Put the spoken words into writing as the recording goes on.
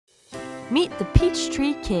Meet the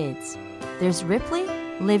Peachtree Kids. There's Ripley,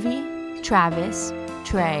 Livy, Travis,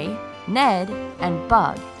 Trey, Ned, and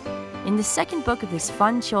Bug. In the second book of this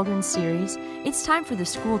fun children's series, it's time for the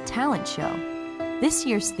school talent show. This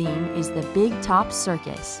year's theme is the Big Top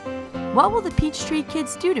Circus. What will the Peachtree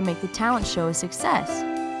Kids do to make the talent show a success?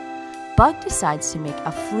 Bug decides to make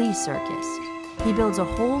a flea circus. He builds a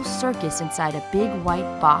whole circus inside a big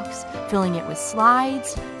white box, filling it with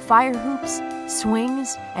slides, fire hoops,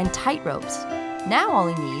 swings, and tightropes. Now all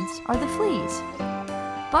he needs are the fleas.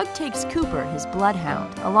 Bug takes Cooper, his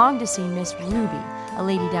bloodhound, along to see Miss Ruby, a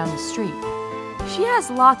lady down the street. She has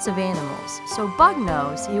lots of animals, so Bug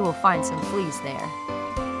knows he will find some fleas there.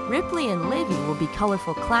 Ripley and Livy will be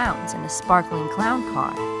colorful clowns in a sparkling clown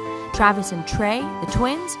car. Travis and Trey, the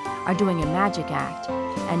twins, are doing a magic act,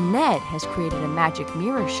 and Ned has created a magic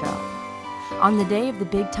mirror show. On the day of the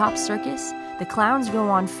Big Top Circus, the clowns go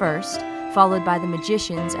on first, followed by the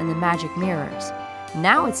magicians and the magic mirrors.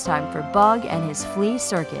 Now it's time for Bug and his Flea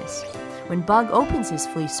Circus. When Bug opens his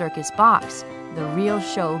Flea Circus box, the real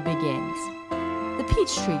show begins. The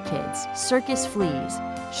Peachtree Kids, Circus Fleas,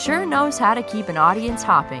 sure knows how to keep an audience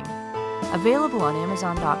hopping. Available on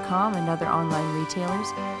Amazon.com and other online retailers,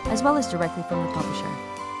 as well as directly from the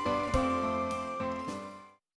publisher.